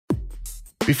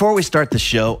Before we start the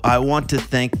show, I want to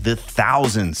thank the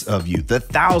thousands of you,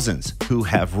 who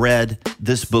have read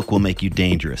This Book Will Make You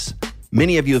Dangerous.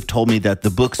 Many of you have told me that the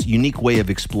book's unique way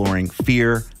of exploring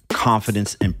fear,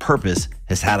 confidence, and purpose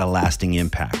has had a lasting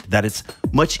impact, that it's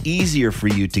much easier for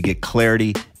you to get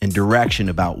clarity and direction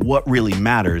about what really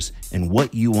matters and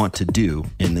what you want to do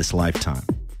in this lifetime.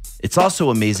 It's also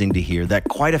amazing to hear that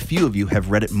quite a few of you have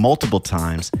read it multiple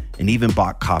times and even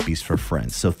bought copies for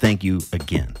friends, so thank you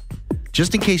again.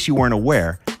 Just in case you weren't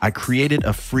aware, I created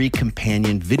a free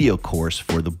companion video course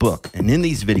for the book. And in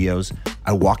these videos,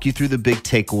 I walk you through the big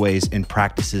takeaways and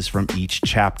practices from each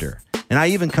chapter. And I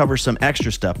even cover some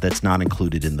extra stuff that's not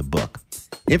included in the book.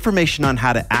 Information on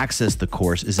how to access the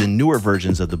course is in newer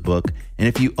versions of the book. And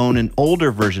if you own an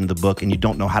older version of the book and you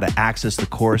don't know how to access the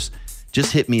course,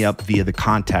 just hit me up via the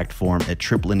contact form at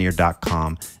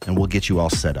tripplanier.com and we'll get you all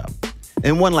set up.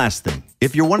 And one last thing,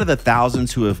 if you're one of the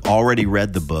thousands who have already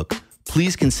read the book,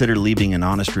 please consider leaving an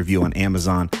honest review on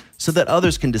Amazon so that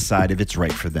others can decide if it's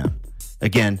right for them.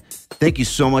 Again, thank you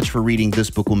so much for reading This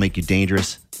Book Will Make You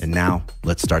Dangerous. And now,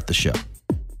 let's start the show.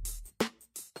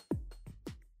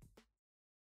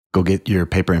 Go get your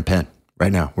paper and pen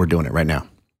right now. We're doing it right now.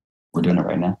 We're doing it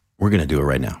right now? We're going to do it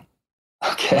right now.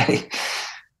 Okay.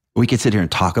 We can sit here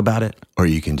and talk about it, or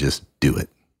you can just do it.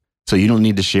 So you don't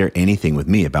need to share anything with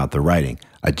me about the writing.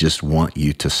 I just want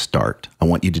you to start. I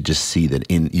want you to just see that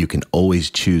you can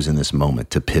always choose in this moment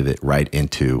to pivot right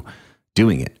into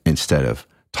doing it instead of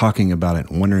talking about it,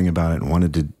 wondering about it, and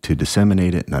wanted to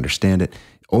disseminate it and understand it,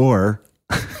 or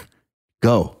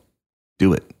go,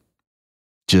 do it.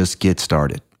 Just get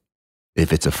started.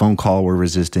 If it's a phone call we're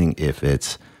resisting, if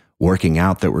it's working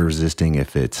out that we're resisting,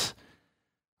 if it's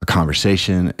a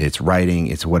conversation, it's writing,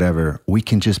 it's whatever, we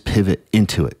can just pivot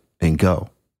into it and go.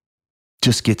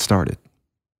 Just get started.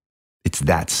 It's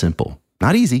that simple.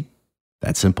 Not easy.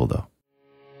 That simple, though.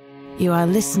 You are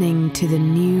listening to the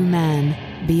new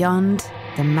man beyond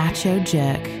the macho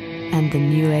jerk and the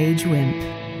new age wimp.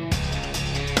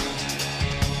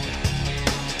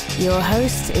 Your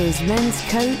host is men's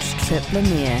coach Tripp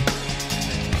Lanier.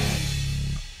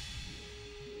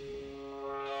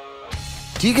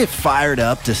 Do you get fired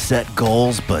up to set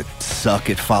goals but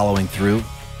suck at following through?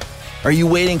 Are you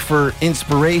waiting for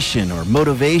inspiration or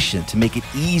motivation to make it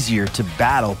easier to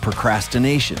battle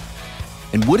procrastination?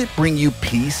 And would it bring you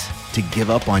peace to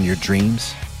give up on your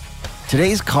dreams?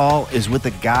 Today's call is with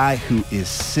a guy who is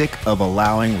sick of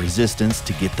allowing resistance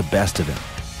to get the best of him.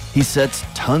 He sets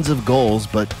tons of goals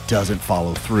but doesn't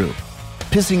follow through.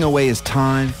 Pissing away his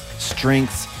time,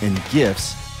 strengths, and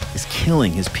gifts is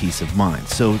killing his peace of mind.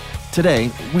 So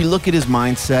today, we look at his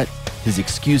mindset, his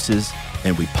excuses,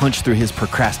 and we punch through his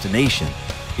procrastination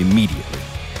immediately.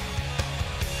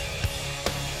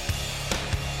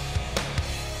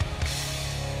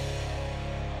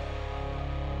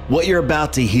 What you're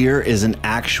about to hear is an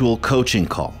actual coaching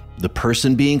call. The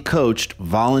person being coached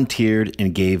volunteered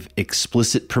and gave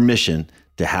explicit permission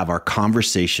to have our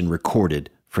conversation recorded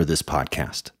for this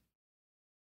podcast.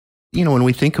 You know, when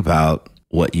we think about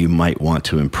what you might want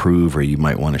to improve or you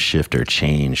might want to shift or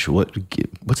change,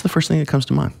 what's the first thing that comes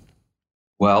to mind?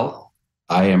 Well,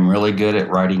 I am really good at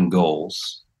writing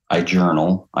goals. I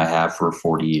journal. I have for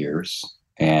 40 years.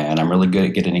 And I'm really good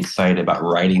at getting excited about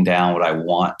writing down what I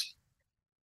want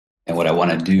and what I want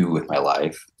to do with my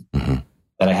life that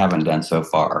I haven't done so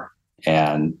far.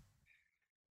 And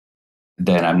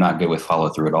then I'm not good with follow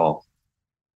through at all.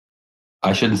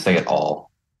 I shouldn't say at all.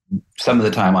 Some of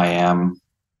the time I am.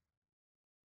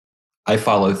 I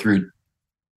follow through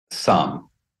some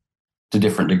to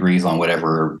different degrees on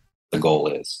whatever the goal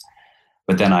is.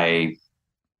 But then I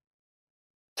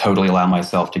totally allow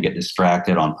myself to get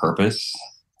distracted on purpose.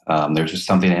 There's just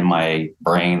something in my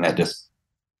brain that just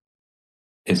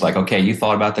is like, okay, you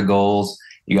thought about the goals.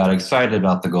 You got excited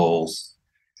about the goals.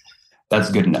 That's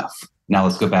good enough. Now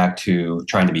let's go back to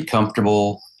trying to be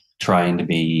comfortable, trying to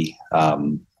be,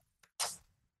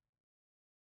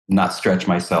 not stretch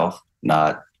myself,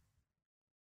 not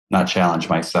challenge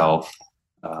myself.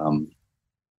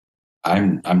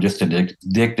 I'm just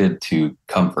addicted to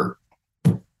comfort,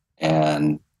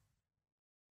 and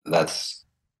that's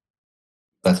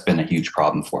been a huge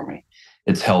problem for me.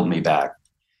 It's held me back.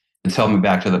 It's held me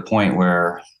back to the point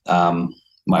where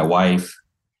my wife,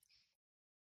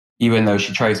 even though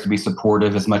she tries to be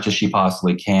supportive as much as she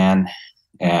possibly can,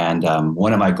 and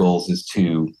one of my goals is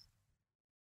to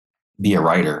be a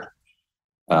writer,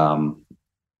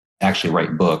 actually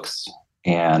write books.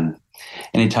 And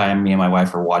anytime me and my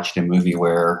wife are watching a movie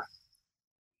where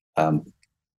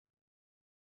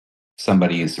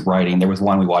somebody's writing, there was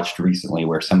one we watched recently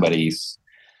where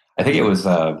I think it was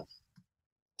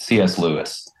C.S.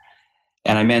 Lewis.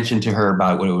 And I mentioned to her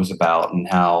about what it was about and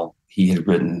how he had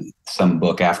written some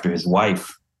book after his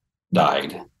wife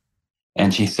died.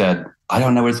 And she said, I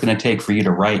don't know what it's going to take for you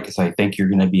to write because I think you're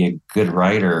going to be a good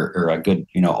writer or a good,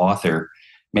 author.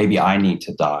 Maybe I need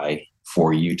to die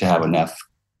for you to have enough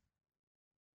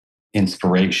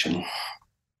inspiration.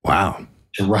 Wow.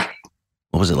 To write.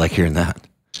 What was it like hearing that?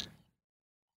 It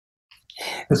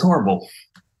was horrible.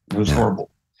 It was horrible.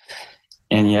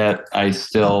 And yet I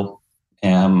still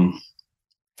am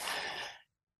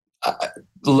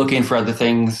looking for other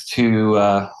things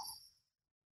to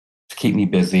keep me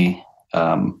busy.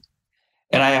 And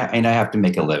I have to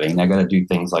make a living. I got to do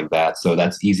things like that. So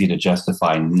that's easy to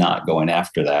justify not going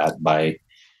after that by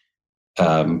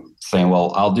saying,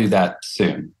 well, I'll do that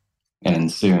soon.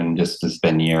 And soon just has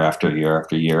been year after year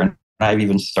after year. And I've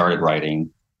even started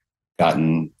writing,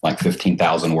 gotten like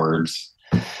 15,000 words,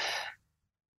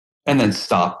 and then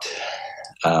stopped.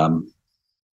 And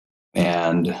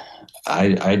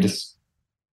I just,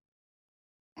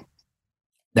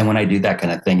 then when I do that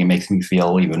kind of thing, it makes me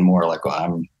feel even more like, well,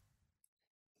 I'm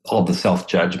all the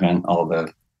self-judgment,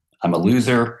 I'm a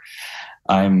loser.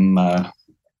 I'm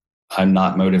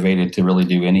not motivated to really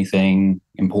do anything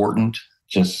important,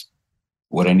 just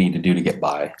what I need to do to get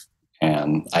by.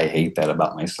 And I hate that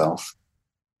about myself.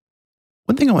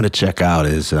 One thing I want to check out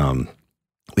is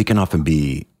we can often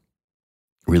be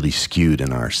really skewed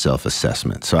in our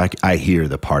self-assessment. So I hear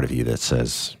the part of you that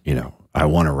says, I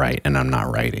want to write and I'm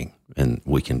not writing. And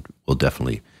we'll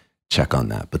definitely check on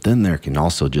that. But then there can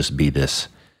also just be this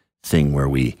thing where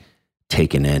we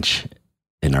take an inch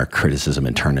in our criticism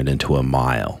and turn it into a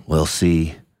mile. Well,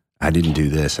 see, I didn't do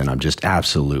this and I'm just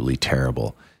absolutely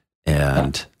terrible.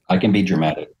 And I can be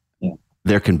dramatic. Yeah.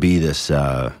 There can be this,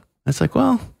 it's like,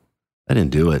 well, I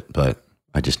didn't do it, but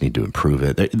I just need to improve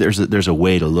it. There's a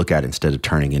way to look at it instead of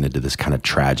turning it into this kind of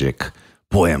tragic,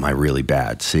 boy, am I really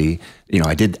bad. See,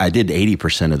 I did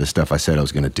 80% of the stuff I said I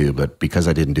was going to do, but because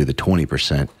I didn't do the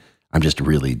 20%, I'm just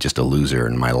really just a loser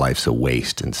and my life's a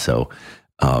waste. And so,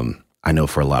 I know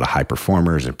for a lot of high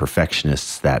performers and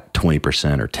perfectionists, that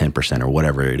 20% or 10% or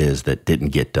whatever it is that didn't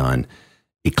get done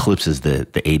eclipses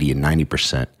the 80 and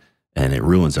 90%, and it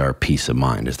ruins our peace of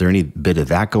mind. Is there any bit of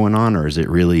that going on, or is it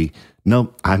really,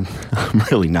 nope, I'm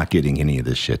really not getting any of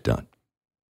this shit done?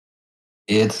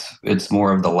 It's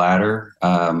more of the latter.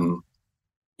 I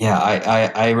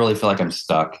really feel like I'm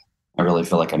stuck. I really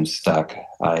feel like I'm stuck.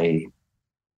 I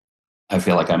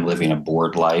feel like I'm living a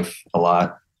bored life a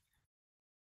lot.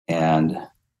 And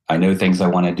I know things I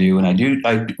want to do, and I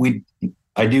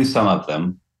do some of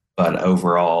them, but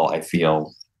overall I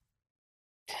feel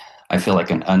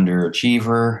like an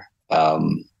underachiever.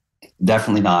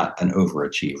 Definitely not an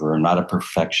overachiever. I'm not a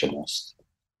perfectionist.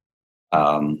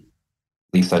 At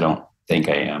least I don't think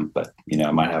I am, but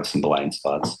I might have some blind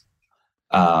spots.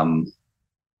 Well,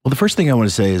 the first thing I want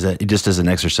to say is that just as an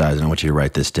exercise, and I want you to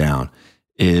write this down,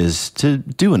 is to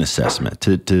do an assessment.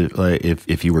 To like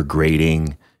if you were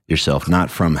grading yourself, not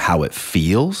from how it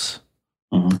feels,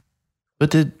 mm-hmm.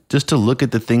 but to look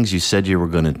at the things you said you were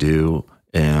going to do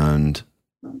and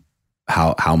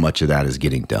how much of that is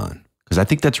getting done. Because I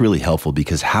think that's really helpful,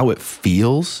 because how it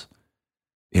feels,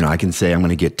 I can say I'm going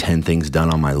to get 10 things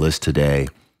done on my list today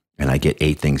and I get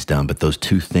 8 things done, but those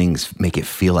 2 things make it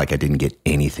feel like I didn't get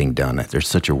anything done. There's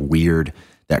such a weird,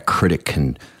 that critic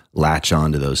can latch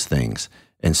onto those things.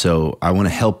 And so I want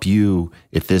to help you,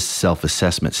 if this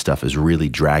self-assessment stuff is really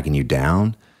dragging you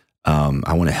down,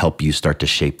 I want to help you start to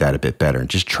shape that a bit better. And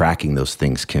just tracking those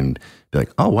things can be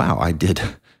like, oh, wow, I did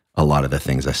a lot of the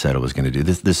things I said I was going to do.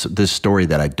 This story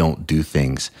that I don't do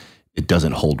things, it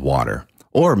doesn't hold water.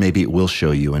 Or maybe it will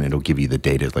show you and it'll give you the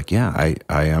data like, yeah,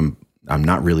 I'm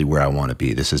not really where I want to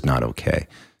be. This is not okay.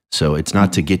 So it's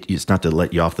not to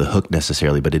let you off the hook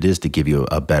necessarily, but it is to give you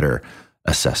a better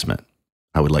assessment.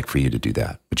 I would like for you to do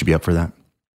that. Would you be up for that?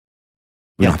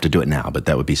 You don't have to do it now, but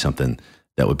that would be something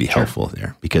that would be helpful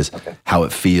there, because how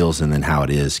it feels and then how it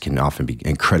is can often be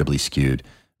incredibly skewed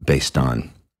based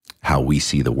on how we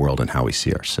see the world and how we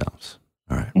see ourselves.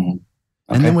 All right. Mm-hmm. Okay.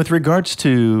 And then with regards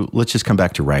to, let's just come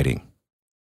back to writing.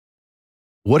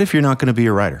 What if you're not going to be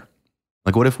a writer?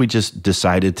 Like, what if we just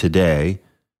decided today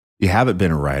you haven't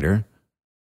been a writer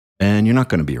and you're not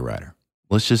going to be a writer?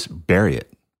 Let's just bury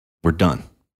it. We're done.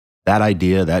 That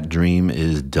idea, that dream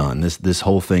is done. This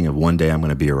whole thing of one day I'm going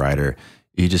to be a writer,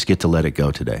 you just get to let it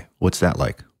go today. What's that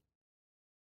like?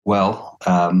 Well,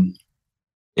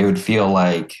 it would feel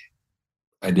like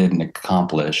I didn't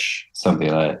accomplish something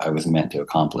that I was meant to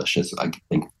accomplish. Is I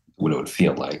think what it would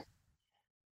feel like.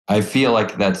 I feel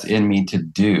like that's in me to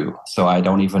do, so I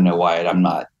don't even know why I'm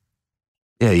not.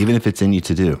 Yeah, even if it's in you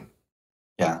to do.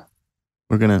 Yeah.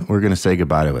 We're gonna say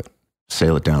goodbye to it.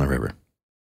 Sail it down the river.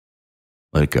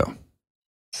 Let it go.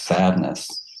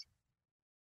 Sadness.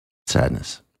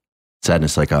 Sadness.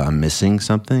 Sadness, like I'm missing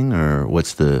something, or what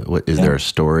is there a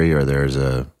story, or there's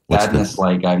sadness,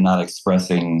 like I'm not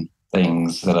expressing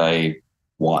things that I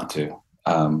want to.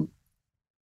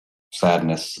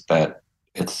 Sadness that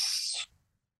it's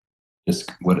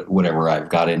just whatever I've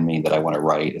got in me that I want to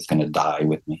write is going to die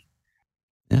with me.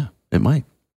 Yeah, it might.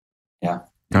 Yeah.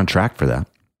 You're on track for that.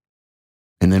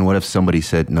 And then what if somebody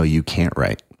said, no, you can't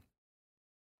write?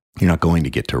 You're not going to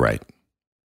get to write.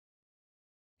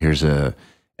 Here's a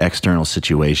external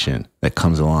situation that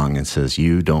comes along and says,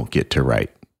 you don't get to write.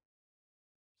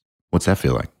 What's that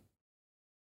feel like?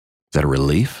 Is that a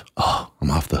relief? Oh,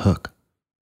 I'm off the hook.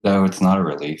 No, it's not a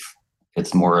relief.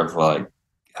 It's more of like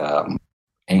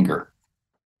anger.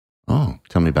 Oh,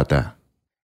 tell me about that.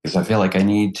 Because I feel like I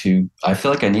need to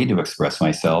express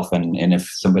myself. And if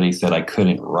somebody said I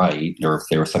couldn't write, or if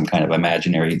there was some kind of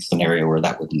imaginary scenario where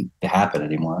that wouldn't happen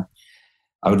anymore,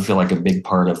 I would feel like a big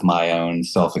part of my own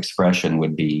self-expression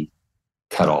would be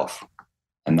cut off.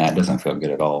 And that doesn't feel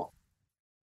good at all.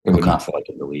 It would not feel like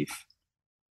a relief.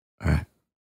 All right.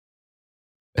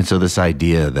 And so this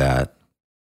idea that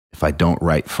if I don't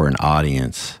write for an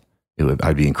audience,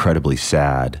 I'd be incredibly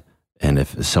sad. And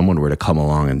if someone were to come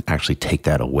along and actually take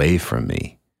that away from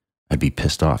me, I'd be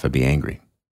pissed off. I'd be angry.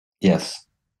 Yes.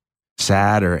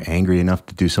 Sad or angry enough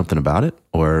to do something about it?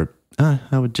 Or I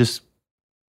would just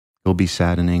go be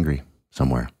sad and angry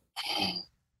somewhere.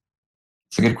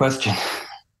 It's a good question.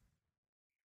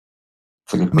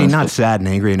 I mean, not sad and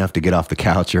angry enough to get off the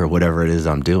couch or whatever it is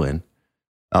I'm doing.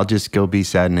 I'll just go be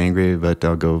sad and angry, but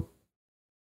I'll go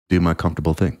do my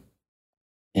comfortable thing.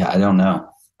 Yeah, I don't know.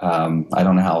 I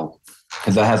don't know how,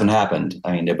 because that hasn't happened.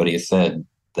 I mean, nobody has said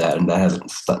that, and that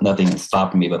hasn't, nothing has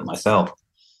stopped me but myself.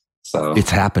 So it's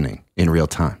happening in real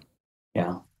time.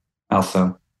 Yeah.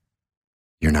 Also,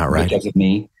 you're not right. Because of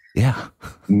me. Yeah.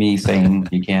 Me saying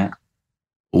you can't.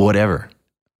 Whatever.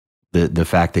 The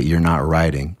fact that you're not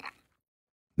writing,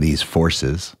 these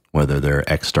forces, whether they're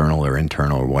external or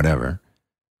internal or whatever,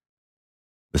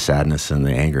 the sadness and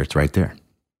the anger, it's right there.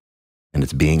 And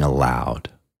it's being allowed.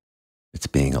 It's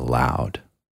being allowed.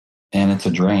 And it's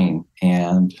a drain.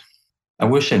 And I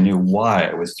wish I knew why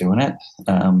I was doing it,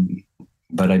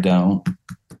 but I don't.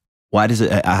 Why does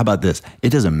it? How about this?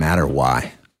 It doesn't matter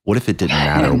why. What if it didn't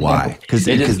matter why? Because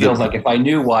it just feels like if I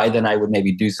knew why, then I would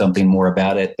maybe do something more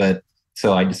about it. But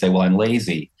so I just say, well, I'm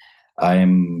lazy.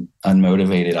 I'm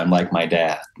unmotivated. I'm like my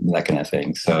dad, that kind of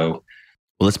thing. So,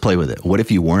 well, let's play with it. What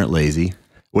if you weren't lazy?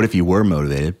 What if you were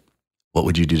motivated? What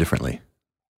would you do differently?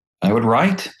 I would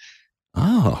write.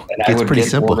 Oh, and I would pretty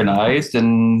get simple. Organized,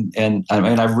 and I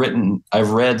mean, I've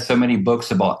read so many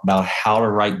books about how to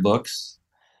write books,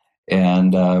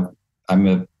 and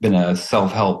been a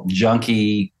self-help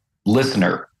junkie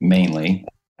listener mainly,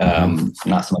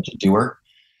 not so much a doer.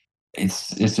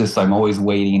 It's just I'm always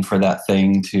waiting for that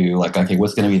thing to like, okay,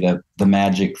 what's going to be the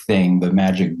magic thing, the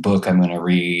magic book I'm going to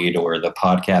read, or the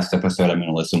podcast episode I'm going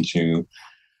to listen to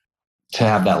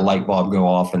have that light bulb go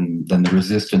off, and then the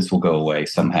resistance will go away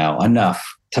somehow, enough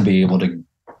to be able to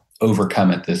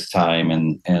overcome it this time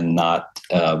and not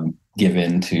give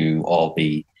in to all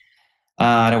the,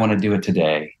 I don't want to do it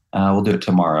today. We'll do it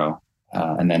tomorrow.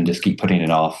 And then just keep putting it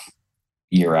off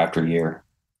year after year.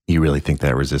 You really think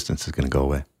that resistance is going to go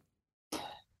away?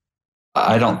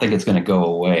 I don't think it's going to go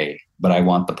away, but I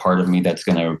want the part of me that's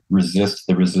going to resist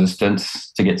the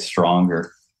resistance to get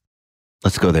stronger.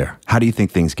 Let's go there. How do you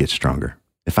think things get stronger?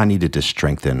 If I needed to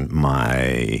strengthen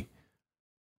my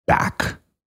back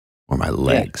or my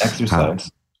legs, exercise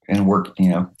and work,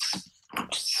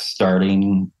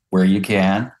 starting where you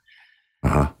can,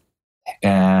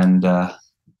 and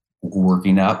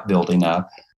working up, building up.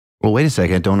 Well, wait a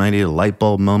second. Don't I need a light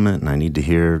bulb moment? And I need to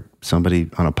hear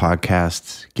somebody on a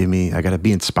podcast I got to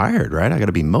be inspired, right? I got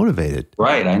to be motivated.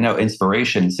 Right. I know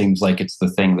inspiration seems like it's the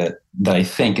thing that I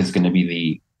think is going to be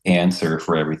the answer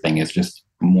for everything, is just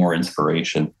more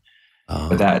inspiration.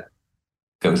 But that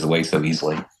goes away so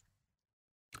easily.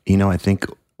 I think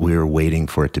we're waiting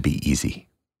for it to be easy.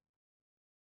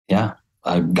 Yeah,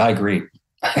 I agree.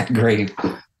 I agree.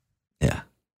 Yeah.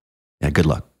 Good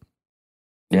luck.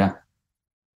 Yeah.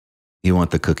 You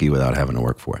want the cookie without having to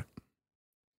work for it.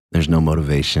 There's no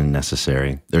motivation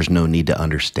necessary. There's no need to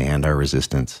understand our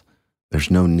resistance. There's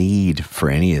no need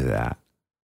for any of that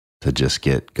to just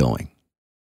get going.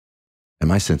 And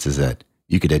my sense is that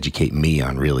you could educate me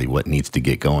on really what needs to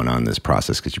get going on this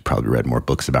process, because you probably read more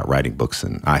books about writing books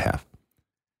than I have.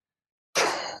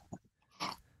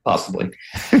 possibly.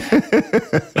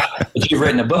 But you've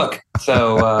written a book.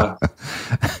 So,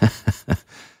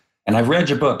 and I've read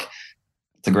your book.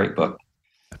 It's a great book.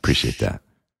 I appreciate that.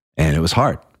 And it was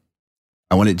hard.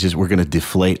 we're going to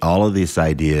deflate all of these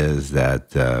ideas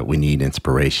that we need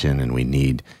inspiration and we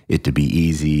need it to be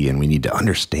easy and we need to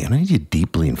understand. I need to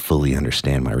deeply and fully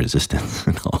understand my resistance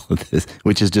and all of this,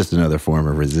 which is just another form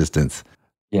of resistance.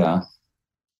 Yeah.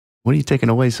 What are you taking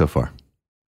away so far?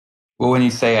 Well, when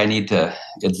you say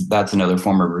that's another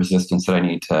form of resistance that I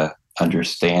need to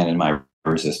understand in my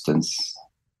resistance,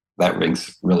 that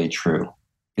rings really true,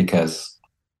 because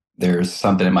there's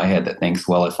something in my head that thinks,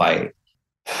 well, if I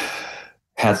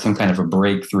had some kind of a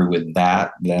breakthrough with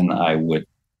that, then I would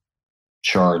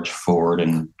charge forward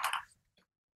and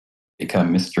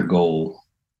become Mr. Goal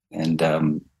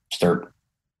and start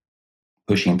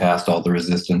pushing past all the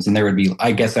resistance. And there would be,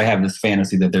 I guess I have this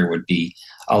fantasy that there would be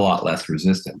a lot less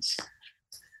resistance.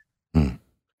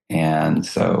 And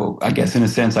so I guess in a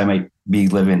sense, I might be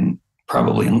living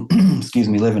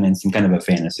living in some kind of a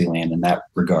fantasy land in that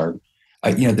regard.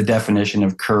 The definition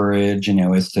of courage,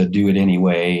 is to do it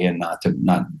anyway and not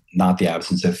the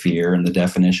absence of fear. And the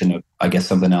definition of, I guess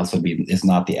something else is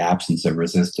not the absence of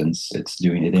resistance. It's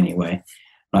doing it anyway.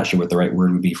 I'm not sure what the right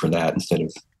word would be for that. Instead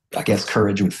of, I guess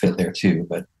courage would fit there too.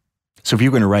 But so if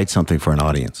you're going to write something for an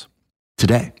audience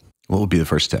today, what would be the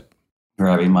first step?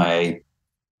 Grabbing my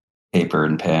paper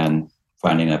and pen,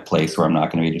 finding a place where I'm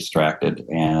not going to be distracted,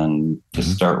 and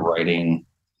just start writing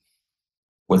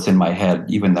what's in my head,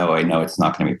 even though I know it's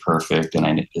not going to be perfect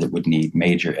and it would need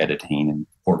major editing and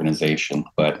organization.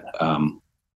 But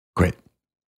great.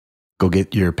 Go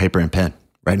get your paper and pen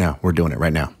right now. We're doing it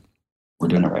right now. We're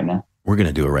doing it right now. We're going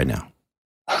to do it right now.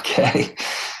 Okay.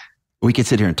 We can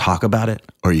sit here and talk about it,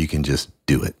 or you can just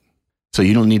do it. So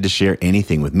you don't need to share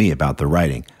anything with me about the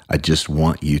writing. I just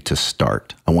want you to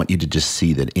start. I want you to just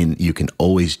see that you can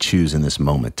always choose in this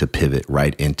moment to pivot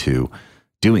right into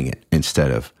doing it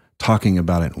instead of talking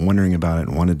about it and wondering about it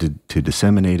and wanted to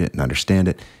disseminate it and understand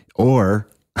it, or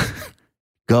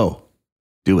go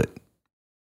do it.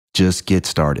 Just get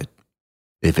started.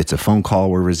 If it's a phone call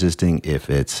we're resisting, if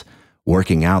it's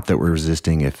working out that we're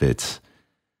resisting, if it's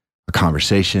a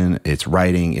conversation, it's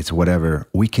writing, it's whatever,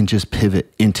 we can just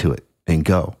pivot into it and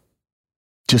go.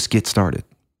 Just get started.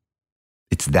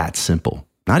 It's that simple.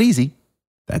 Not easy.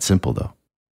 That simple though.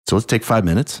 So let's take 5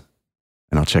 minutes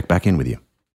and I'll check back in with you.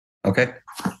 Okay.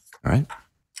 All right.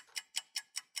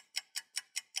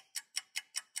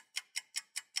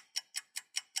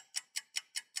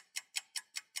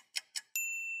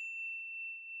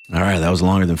 All right. That was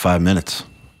longer than 5 minutes.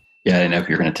 Yeah, I didn't know if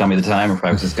you were going to tell me the time or if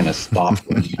I was just going to stop.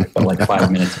 I felt like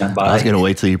 5 minutes went by. I was going to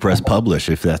wait till you press publish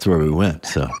if that's where we went.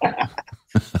 So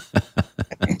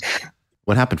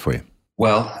what happened for you?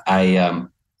 Well, I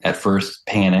at first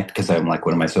panicked because I'm like,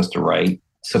 what am I supposed to write?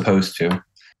 Supposed to.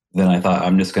 Then I thought,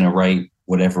 I'm just going to write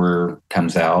whatever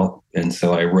comes out. And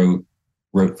so I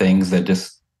wrote things that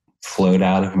just flowed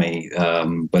out of me.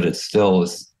 But it still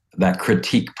is that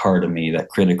critique part of me, that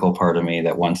critical part of me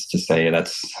that wants to say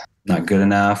that's not good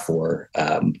enough, or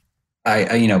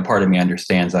part of me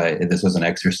understands this was an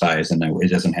exercise and it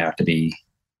doesn't have to be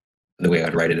the way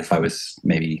I'd write it if I was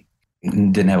maybe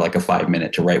didn't have like a 5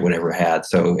 minute to write whatever I had.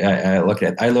 So I look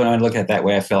at it that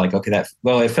way. I felt like, okay,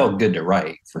 it felt good to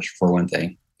write for one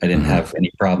thing. I didn't have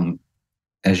any problem,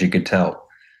 as you could tell.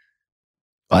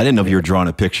 I didn't know if you were drawing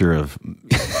a picture of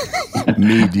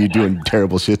me, you doing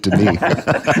terrible shit to me.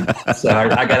 So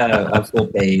I got a full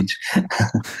page.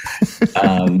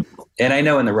 And I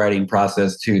know in the writing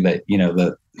process too,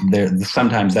 that,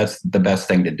 sometimes that's the best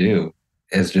thing to do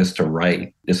is just to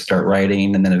write, just start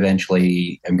writing. And then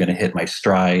eventually I'm going to hit my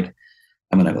stride.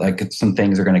 I'm going to some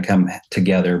things are going to come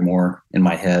together more in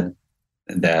my head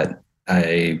that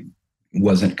I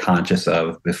wasn't conscious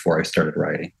of before I started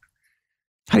writing.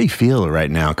 How do you feel right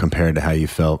now compared to how you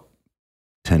felt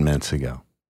 10 minutes ago?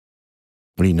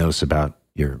 What do you notice about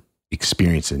your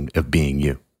experience of being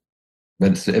you?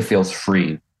 But it feels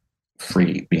free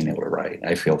being able to write.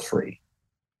 I feel free.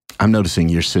 I'm noticing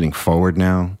you're sitting forward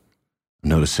now. I'm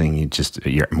noticing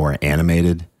you're more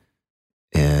animated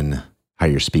in how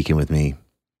you're speaking with me.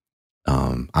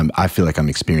 I feel like I'm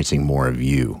experiencing more of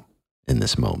you in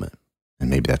this moment. And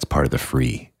maybe that's part of the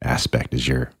free aspect is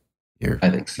I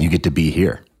think so. You get to be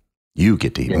here. You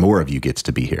get to, more of you gets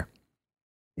to be here.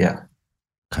 Yeah.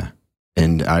 Okay.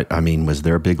 And I mean, was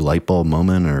there a big light bulb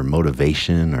moment or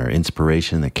motivation or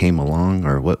inspiration that came along,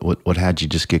 or what had you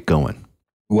just get going?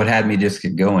 What had me just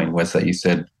get going was that you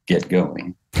said, get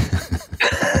going.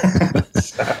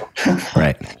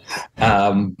 Right.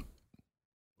 Well,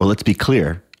 let's be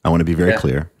clear. I want to be very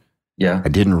clear. Yeah. I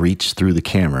didn't reach through the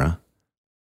camera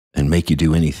and make you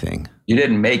do anything. You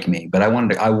didn't make me, but I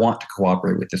want to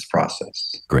cooperate with this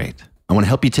process. Great. I want to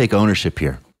help you take ownership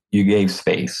here. You gave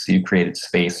space. You created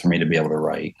space for me to be able to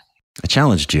write. I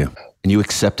challenged you and you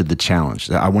accepted the challenge.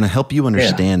 I want to help you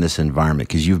understand this environment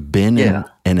because you've been in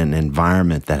an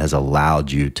environment that has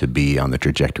allowed you to be on the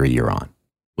trajectory you're on,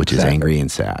 which is angry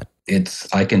and sad.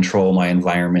 I control my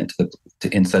environment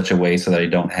in such a way so that I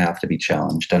don't have to be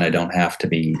challenged and I don't have to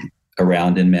be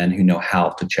around men who know how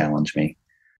to challenge me.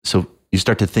 So you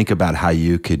start to think about how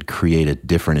you could create a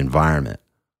different environment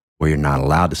where you're not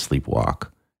allowed to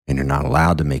sleepwalk and you're not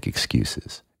allowed to make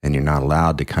excuses and you're not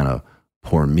allowed to kind of,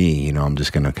 poor me, I'm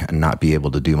just going to not be able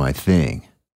to do my thing.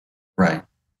 Right.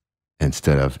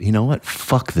 Instead of, you know what,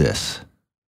 fuck this.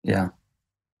 Yeah.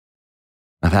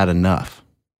 I've had enough.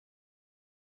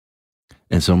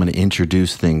 And so I'm going to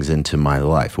introduce things into my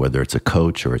life, whether it's a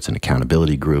coach or it's an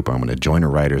accountability group, or I'm going to join a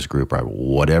writer's group or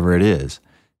whatever it is.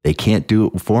 They can't do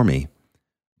it for me,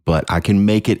 but I can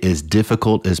make it as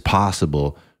difficult as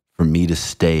possible for me to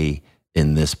stay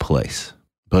in this place.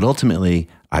 But ultimately,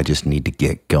 I just need to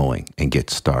get going and get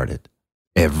started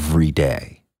every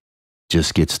day.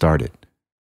 Just get started.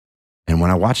 And when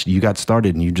I watched you got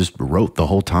started and you just wrote the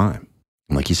whole time,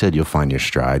 and like you said, you'll find your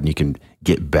stride and you can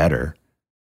get better.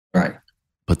 Right.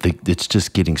 But it's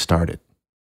just getting started.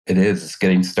 It is. It's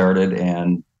getting started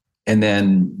and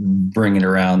then bring it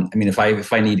around. I mean, if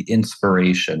I need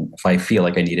inspiration, if I feel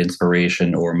like I need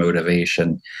inspiration or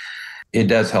motivation, it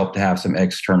does help to have some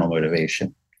external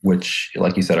motivation, which,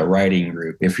 like you said, a writing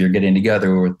group. If you're getting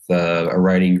together with a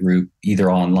writing group,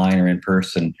 either online or in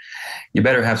person, you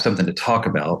better have something to talk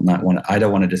about. I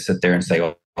don't want to just sit there and say,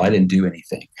 "Oh, I didn't do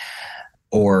anything,"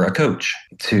 or a coach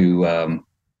to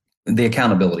the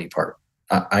accountability part.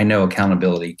 I know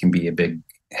accountability can be a big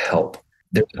help.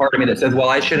 There's part of me that says, well,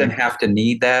 I shouldn't have to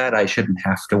need that. I shouldn't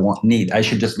have to I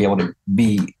should just be able to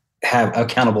have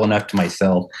accountable enough to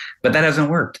myself. But that hasn't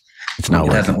worked. It's not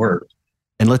working. It hasn't worked.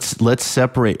 And let's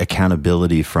separate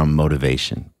accountability from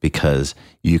motivation, because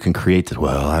you can create this,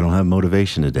 well, I don't have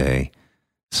motivation today,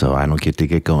 so I don't get to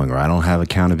get going, or I don't have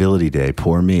accountability day.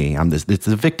 Poor me. It's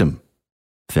a victim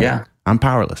thing. Yeah. I'm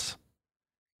powerless.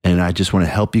 And I just want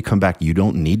to help you come back. You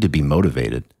don't need to be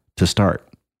motivated to start.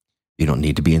 You don't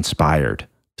need to be inspired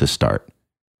to start.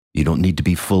 You don't need to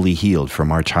be fully healed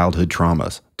from our childhood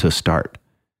traumas to start.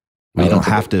 We don't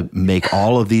have to make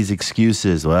all of these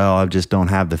excuses. Well, I just don't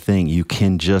have the thing. You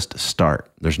can just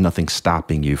start. There's nothing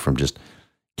stopping you from just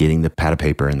getting the pad of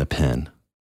paper and the pen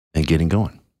and getting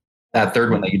going. That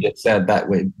third one that you just said, that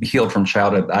way, healed from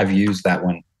childhood, I've used that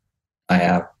one. I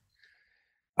have.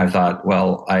 I thought,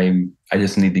 well, I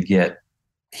just need to get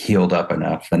healed up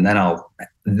enough, and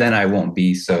then I won't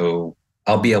be so.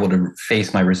 I'll be able to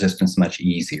face my resistance much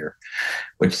easier,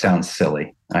 which sounds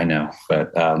silly, I know,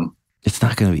 but it's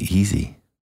not going to be easy.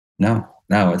 No,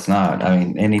 it's not. I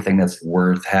mean, anything that's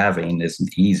worth having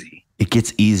isn't easy. It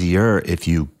gets easier if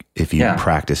you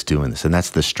practice doing this, and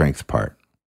that's the strength part.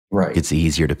 Right. It's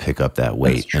easier to pick up that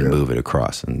weight and move it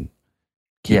across and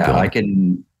keep going. I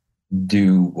can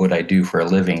do what I do for a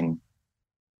living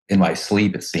in my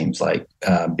sleep, it seems like,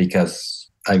 because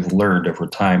I've learned over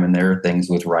time, and there are things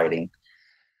with writing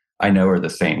I know are the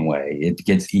same way. It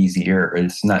gets easier.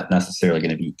 It's not necessarily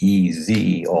going to be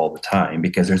easy all the time,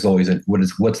 because there's always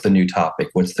what's the new topic?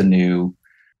 What's the new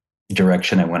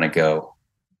direction I want to go?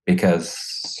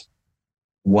 Because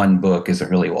one book isn't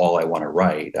really all I want to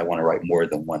write. I want to write more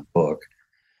than one book.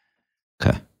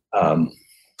 Okay.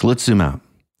 So let's zoom out.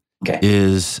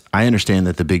 Okay. I understand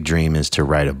that the big dream is to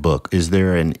write a book. Is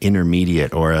there an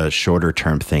intermediate or a shorter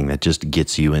term thing that just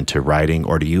gets you into writing?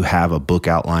 Or do you have a book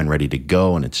outline ready to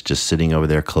go and it's just sitting over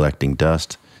there collecting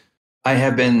dust?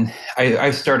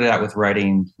 I started out with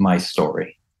writing my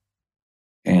story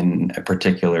in a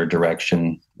particular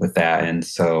direction with that. And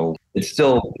so it's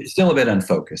still a bit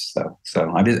unfocused though.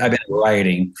 So I've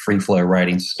been free flow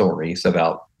writing stories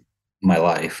about my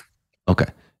life. Okay.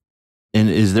 And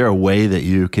is there a way that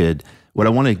you could, what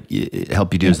I want to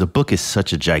help you do is, the book is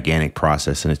such a gigantic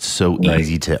process, and it's so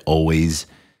easy to always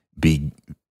be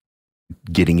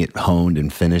getting it honed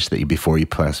and finished before you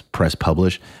press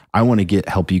publish. I want to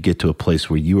help you get to a place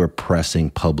where you are pressing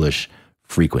publish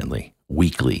frequently,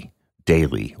 weekly,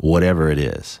 daily, whatever it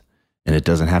is. And it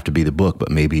doesn't have to be the book,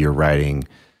 but maybe you're writing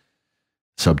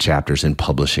subchapters and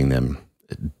publishing them.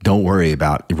 Don't worry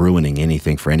about ruining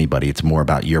anything for anybody. It's more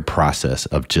about your process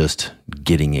of just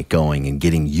getting it going and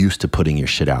getting used to putting your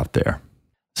shit out there.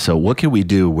 So what can we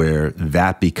do where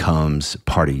that becomes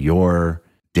part of your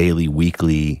daily,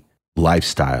 weekly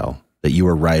lifestyle, that you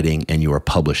are writing and you are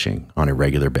publishing on a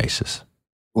regular basis?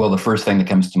 Well, the first thing that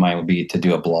comes to mind would be to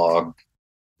do a blog.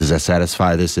 Does that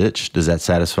satisfy this itch? Does that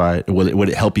satisfy? Would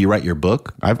it help you write your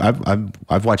book?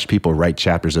 I've watched people write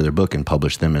chapters of their book and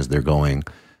publish them as they're going.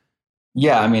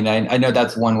 Yeah, I mean, I know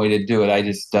that's one way to do it. I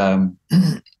just, I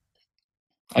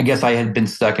guess I had been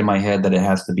stuck in my head that it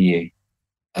has to be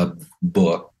a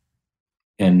book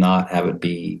and not have it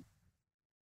be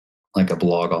like a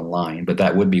blog online. But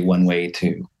that would be one way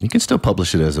to. You can still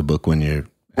publish it as a book when you're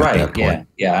at that point.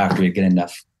 Yeah. After you get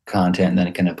enough content, and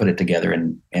then kind of put it together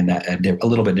in that a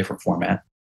little bit different format.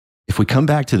 If we come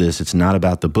back to this, it's not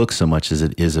about the book so much as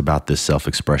it is about this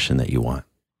self-expression that you want.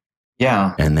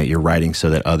 Yeah. And that you're writing so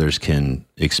that others can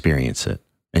experience it.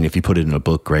 And if you put it in a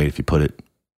book, great. If you put it,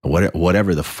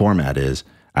 whatever the format is,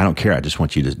 I don't care. I just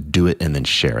want you to do it and then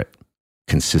share it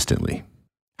consistently.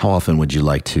 How often would you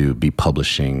like to be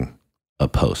publishing a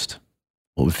post?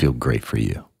 What would feel great for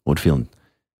you? What would feel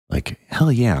like,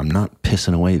 hell yeah, I'm not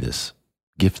pissing away this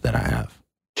gift that I have?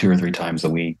 2 or 3 times a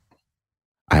week.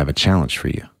 I have a challenge for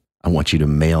you. I want you to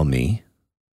email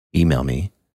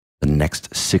me the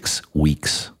next 6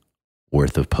 weeks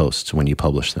worth of posts when you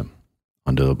publish them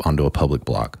onto a public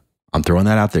blog. I'm throwing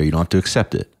that out there. You don't have to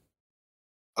accept it.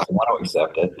 I want to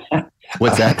accept it.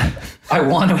 What's that? I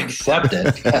want to accept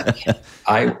it.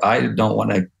 I don't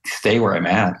want to stay where I'm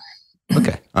at.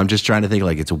 Okay. I'm just trying to think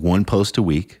like it's 1 post a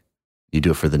week. You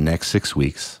do it for the next 6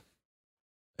 weeks.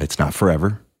 It's not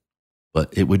forever, but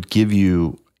it would give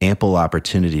you ample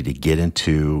opportunity to get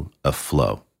into a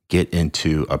flow, get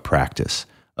into a practice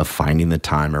of finding the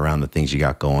time around the things you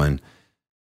got going,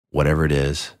 whatever it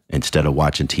is. Instead of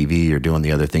watching TV or doing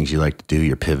the other things you like to do,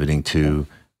 you're pivoting to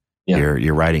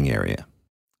your writing area.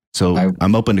 So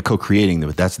I'm open to co-creating,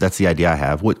 but that's the idea I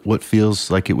have. What feels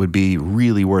like it would be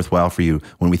really worthwhile for you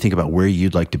when we think about where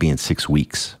you'd like to be in 6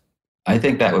 weeks? I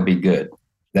think that would be good.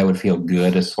 That would feel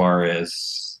good as far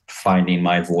as finding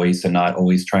my voice and not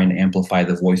always trying to amplify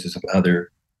the voices of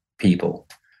other people,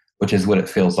 which is what it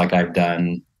feels like I've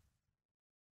done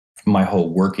my whole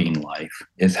working life,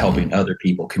 is helping other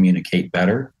people communicate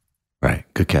better. Right.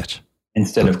 Good catch.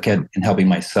 Instead of helping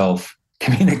myself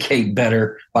communicate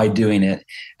better by doing it,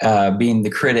 being the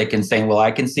critic and saying, well,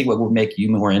 I can see what would make you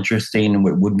more interesting and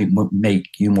what would make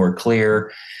you more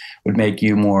clear, would make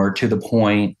you more to the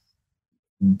point,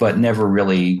 but never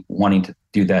really wanting to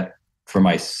do that for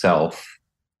myself,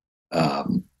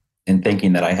 and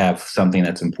thinking that I have something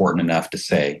that's important enough to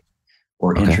say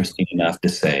or interesting enough to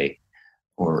say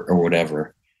or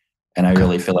whatever. And I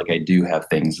really feel like I do have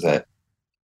things that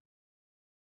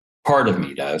part of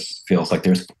me feels like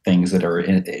there's things that are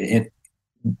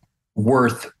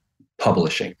worth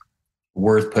publishing,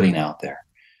 worth putting out there.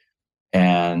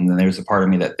 And then there's a part of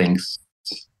me that thinks,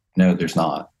 no, there's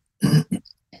not.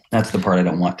 That's the part I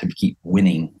don't want to keep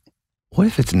winning. What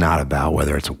if it's not about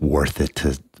whether it's worth it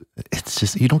to, it's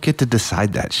just, you don't get to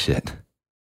decide that shit.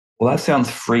 Well, that sounds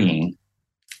freeing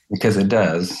because it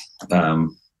does, to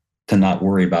not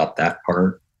worry about that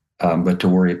part, but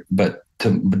doing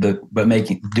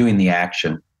the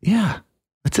action. Yeah.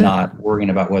 That's not worrying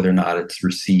about whether or not it's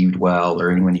received well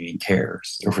or anyone even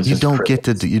cares. Or if it's you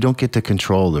don't get to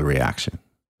control the reaction.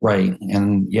 Right.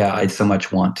 And yeah, I so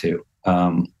much want to.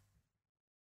 And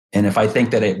if I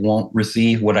think that it won't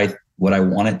receive what I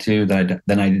want it to,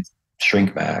 then I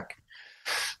shrink back.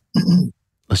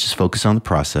 Let's just focus on the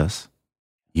process.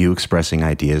 You expressing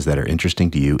ideas that are interesting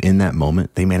to you in that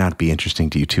moment. They may not be interesting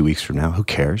to you 2 weeks from now. Who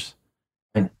cares?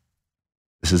 Right.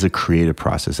 This is a creative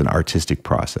process, an artistic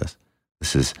process.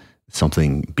 This is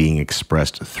something being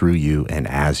expressed through you and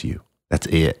as you. That's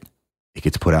it. It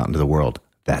gets put out into the world.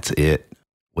 That's it.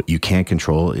 What you can't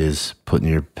control is putting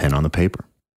your pen on the paper.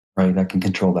 Right. I can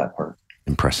control that part.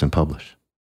 Impress and publish.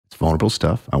 It's vulnerable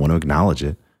stuff. I want to acknowledge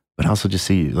it, but also just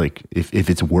see, like, if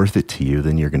it's worth it to you,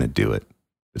 then you're going to do it.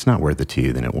 If it's not worth it to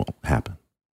you, then it won't happen.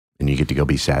 And you get to go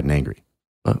be sad and angry.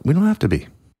 But we don't have to be.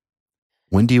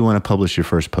 When do you want to publish your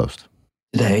first post?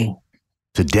 Today.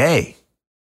 Today?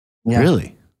 Yeah.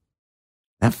 Really?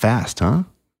 That fast, huh?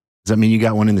 Does that mean you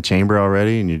got one in the chamber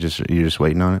already and you're just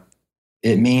waiting on it?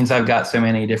 It means I've got so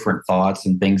many different thoughts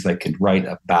and things I could write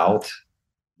about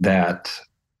that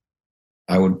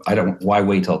why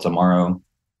wait till tomorrow?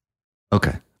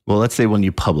 Okay. Well, let's say when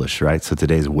you publish, right? So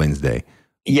today's Wednesday.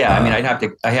 Yeah. I mean,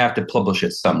 I have to publish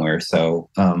it somewhere. So,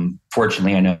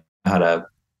 fortunately I know how to,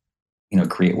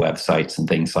 create websites and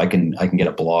things. So I can get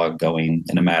a blog going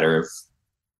in a matter of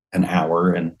an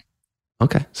hour. And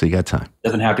okay. So you got time.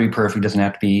 Doesn't have to be perfect. Doesn't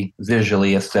have to be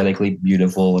visually, aesthetically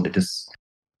beautiful. And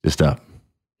just up.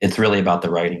 It's really about the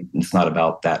writing. It's not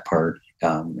about that part.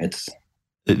 It's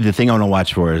The thing I want to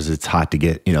watch for is it's hot to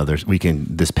get,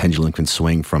 this pendulum can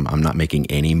swing from I'm not making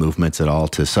any movements at all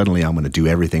to suddenly I'm going to do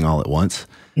everything all at once.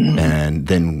 And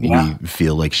then we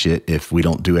feel like shit if we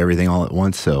don't do everything all at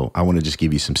once. So I want to just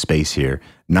give you some space here,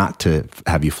 not to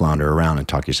have you flounder around and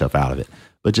talk yourself out of it,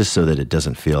 but just so that it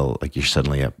doesn't feel like you're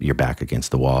suddenly up your back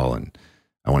against the wall. And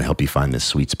I want to help you find this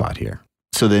sweet spot here.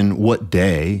 So then what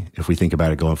day, if we think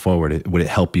about it going forward, would it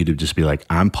help you to just be like,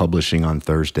 I'm publishing on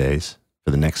Thursdays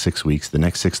for the next 6 weeks. The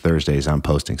next 6 Thursdays, I'm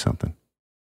posting something.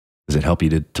 Does it help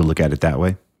you to look at it that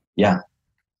way? Yeah.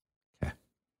 Okay.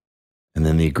 And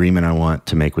then the agreement I want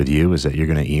to make with you is that you're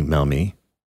going to email me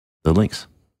the links.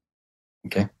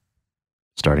 Okay.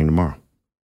 Starting tomorrow.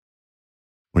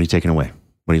 What are you taking away?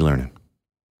 What are you learning?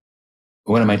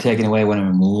 What am I taking away? What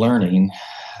I'm learning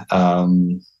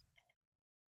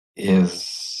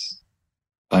is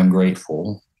I'm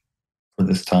grateful for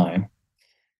this time.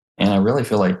 And I really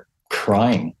feel like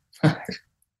crying. I'm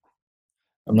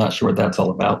not sure what that's all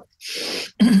about.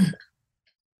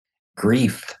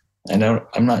 Grief.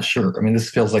 I'm not sure. I mean, this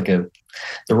feels like the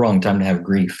wrong time to have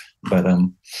grief, but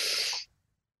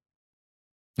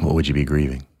what would you be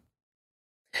grieving?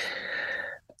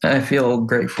 I feel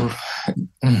grateful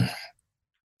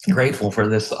for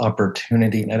this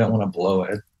opportunity, and I don't want to blow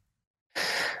it.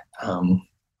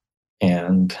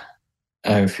 And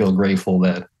I feel grateful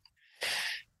that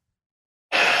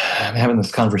I'm having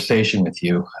this conversation with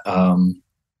you. I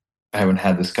haven't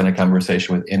had this kind of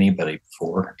conversation with anybody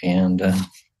before. And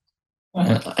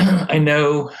I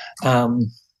know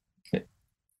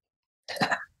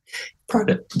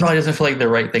probably doesn't feel like the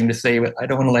right thing to say, but I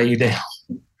don't want to let you down.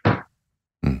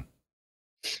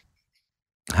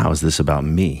 How is this about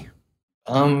me?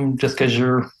 Just because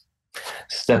you're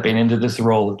stepping into this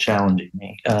role of challenging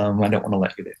me. I don't want to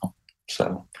let you down.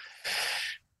 So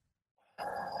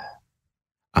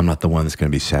I'm not the one that's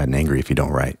going to be sad and angry if you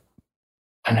don't write.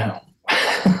 I know.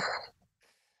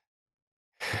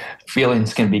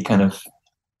 Feelings can be kind of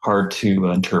hard to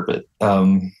interpret.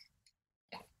 So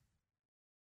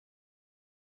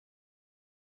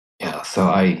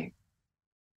I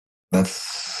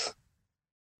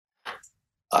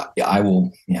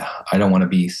don't want to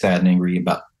be sad and angry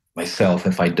about myself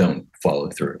if I don't follow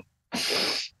through.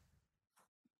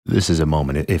 This is a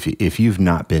moment. If you've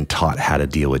not been taught how to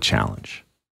deal with challenge,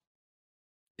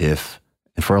 and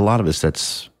for a lot of us,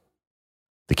 that's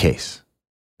the case.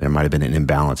 There might have been an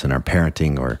imbalance in our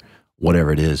parenting or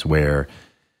whatever it is, where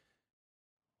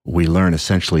we learn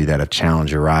essentially that if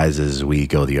challenge arises, we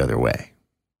go the other way.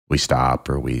 We stop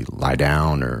or we lie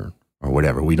down or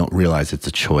whatever. We don't realize it's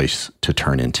a choice to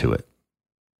turn into it.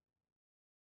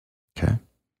 Okay?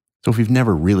 So if we've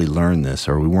never really learned this,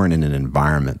 or we weren't in an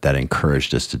environment that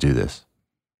encouraged us to do this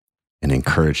and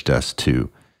encouraged us to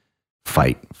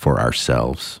fight for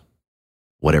ourselves,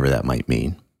 whatever that might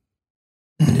mean,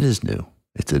 and it is new.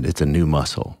 It's a new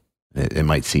muscle. It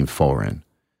might seem foreign.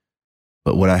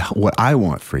 But what I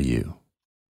want for you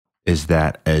is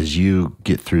that as you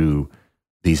get through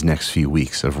these next few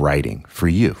weeks of writing for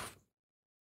you,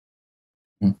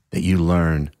 that you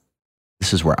learn,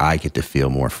 this is where I get to feel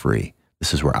more free.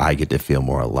 This is where I get to feel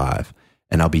more alive.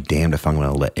 And I'll be damned if I'm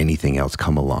going to let anything else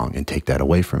come along and take that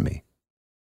away from me.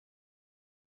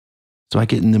 So I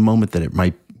get in the moment that it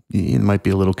might be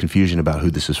a little confusion about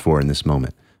who this is for in this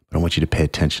moment. But I want you to pay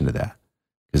attention to that,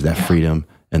 because that freedom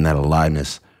and that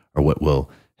aliveness are what will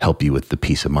help you with the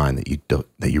peace of mind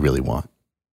that you really want.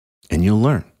 And you'll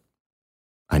learn.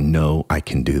 I know I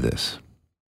can do this.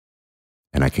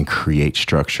 And I can create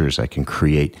structures. I can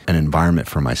create an environment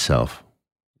for myself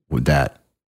that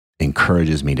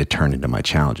encourages me to turn into my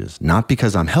challenges. Not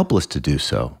because I'm helpless to do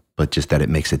so, but just that it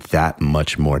makes it that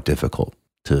much more difficult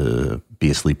to be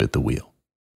asleep at the wheel.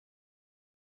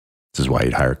 This is why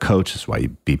you'd hire a coach. This is why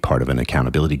you'd be part of an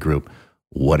accountability group,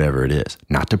 whatever it is.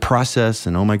 Not to process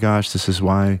and, oh my gosh, this is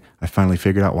why I finally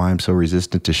figured out why I'm so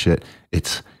resistant to shit.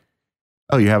 It's,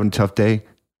 oh, you're having a tough day?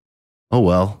 Oh,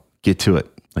 well, get to it.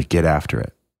 Like, get after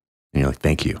it. And you're like,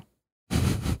 thank you.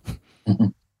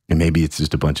 And maybe it's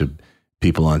just a bunch of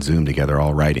people on Zoom together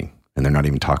all writing, and they're not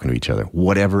even talking to each other.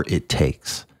 Whatever it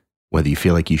takes, whether you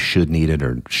feel like you should need it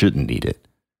or shouldn't need it.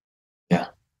 Yeah.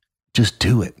 Just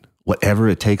do it. Whatever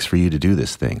it takes for you to do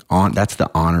this thing. That's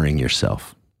the honoring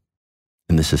yourself.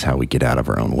 And this is how we get out of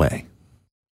our own way.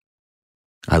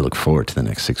 I look forward to the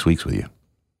next 6 weeks with you.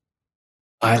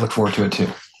 I look forward to it too.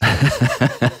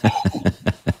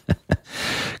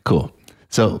 Cool.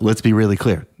 So let's be really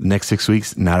clear. The next 6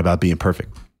 weeks, not about being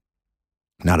perfect.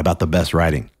 Not about the best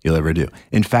writing you'll ever do.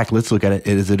 In fact, let's look at it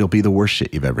as it'll be the worst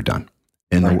shit you've ever done.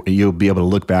 And you'll be able to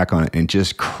look back on it and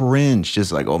just cringe,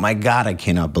 just like, oh my God, I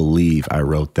cannot believe I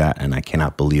wrote that. And I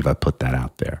cannot believe I put that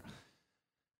out there.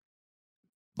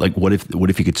 Like, what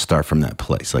if you could start from that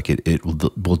place? Like it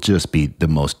will just be the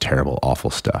most terrible, awful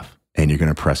stuff. And you're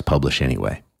going to press publish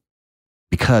anyway,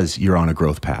 because you're on a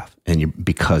growth path and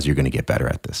because you're going to get better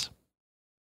at this.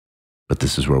 But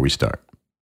this is where we start.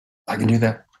 I can do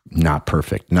that. Not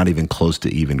perfect, not even close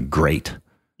to even great.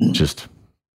 Just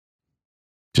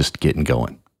getting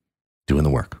going, doing the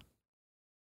work.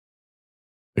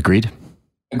 Agreed?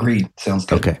 Agreed. Sounds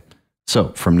good. Okay. So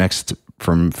for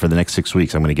the next 6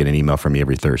 weeks, I'm going to get an email from you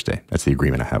every Thursday. That's the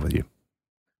agreement I have with you.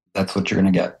 That's what you're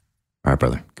going to get. All right,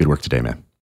 brother. Good work today, man.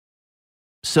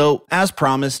 So as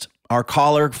promised, our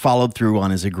caller followed through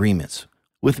on his agreements.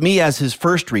 With me as his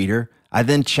first reader, I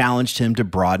then challenged him to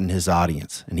broaden his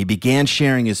audience, and he began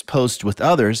sharing his posts with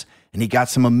others, and he got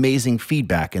some amazing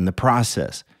feedback in the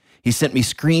process. He sent me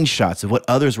screenshots of what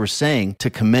others were saying to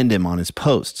commend him on his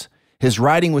posts. His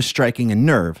writing was striking a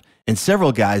nerve, and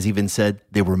several guys even said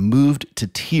they were moved to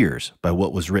tears by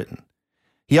what was written.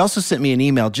 He also sent me an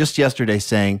email just yesterday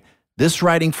saying, "This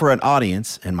writing for an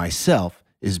audience and myself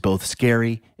is both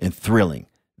scary and thrilling.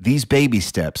 These baby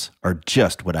steps are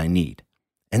just what I need."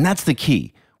 And that's the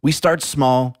key. We start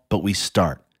small, but we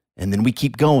start, and then we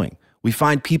keep going. We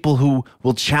find people who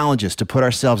will challenge us to put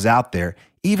ourselves out there,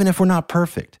 even if we're not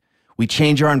perfect. We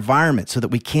change our environment so that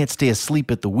we can't stay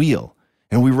asleep at the wheel.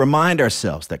 And we remind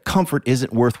ourselves that comfort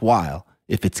isn't worthwhile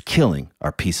if it's killing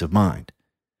our peace of mind.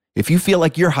 If you feel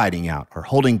like you're hiding out or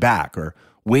holding back or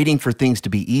waiting for things to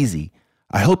be easy,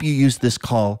 I hope you use this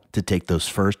call to take those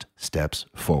first steps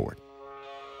forward.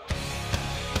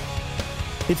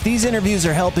 If these interviews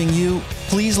are helping you,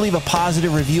 please leave a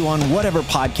positive review on whatever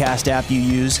podcast app you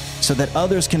use so that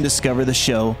others can discover the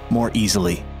show more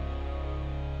easily.